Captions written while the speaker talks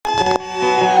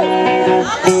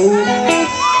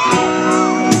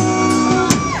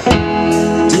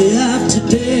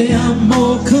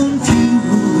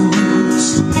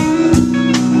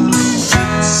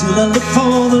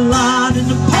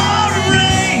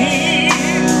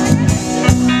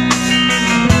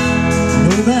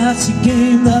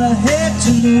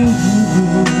to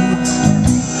lose.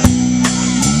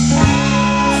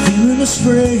 Feeling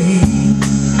afraid,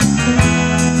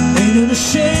 ain't it a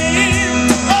shame?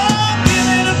 Oh,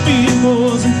 giving a beat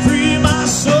more and free my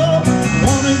soul.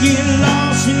 Wanna get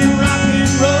lost in your rock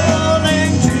and roll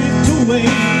and drift away.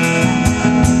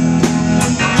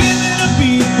 Giving a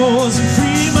beat more and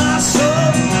free my soul.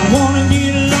 Wanna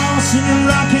get lost in your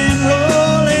rock and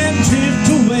roll and drift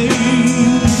away.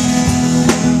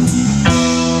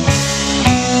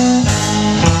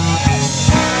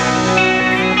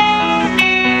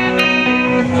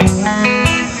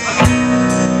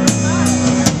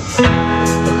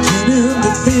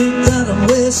 Think that I'm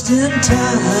wasting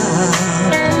time.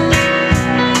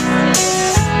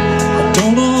 I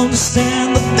don't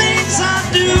understand the things I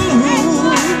do.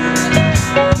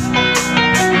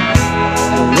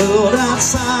 The world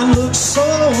outside looks so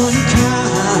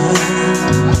unkind.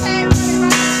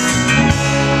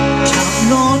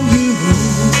 Counting on you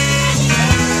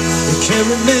to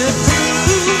carry me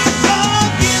through. Oh,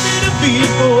 give me the beat,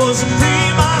 boys, and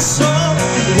free my soul.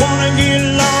 Wanna get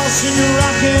lost in your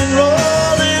rock and roll.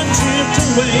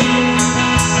 Away.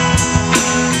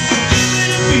 Give me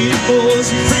the beat, boys,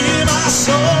 and free my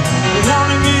soul.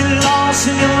 Wanna get lost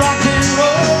in your rock and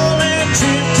roll and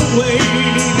drift away.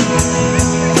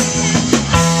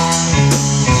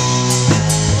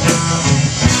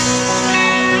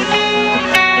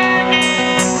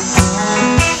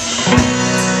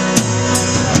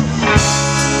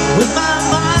 When my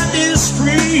mind is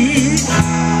free,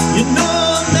 you know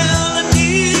a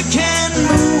melody can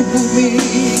move me.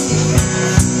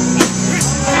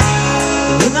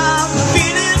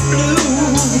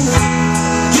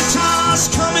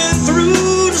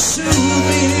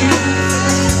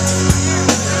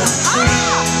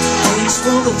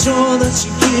 For the joy that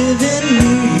you're giving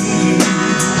me,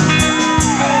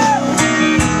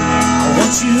 I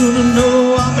want you to know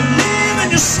I believe in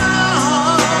your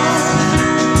song.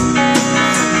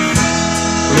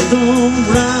 Rhythm,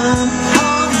 rhyme,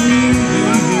 harmony,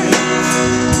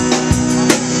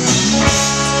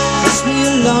 press me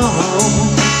along,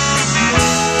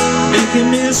 making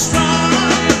me strong.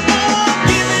 Oh,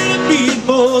 give me the beat,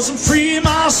 boys, and free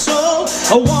my soul.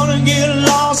 I wanna get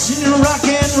lost in your rock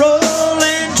and roll.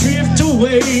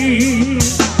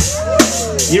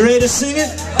 You ready to sing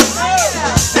it?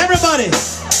 Everybody!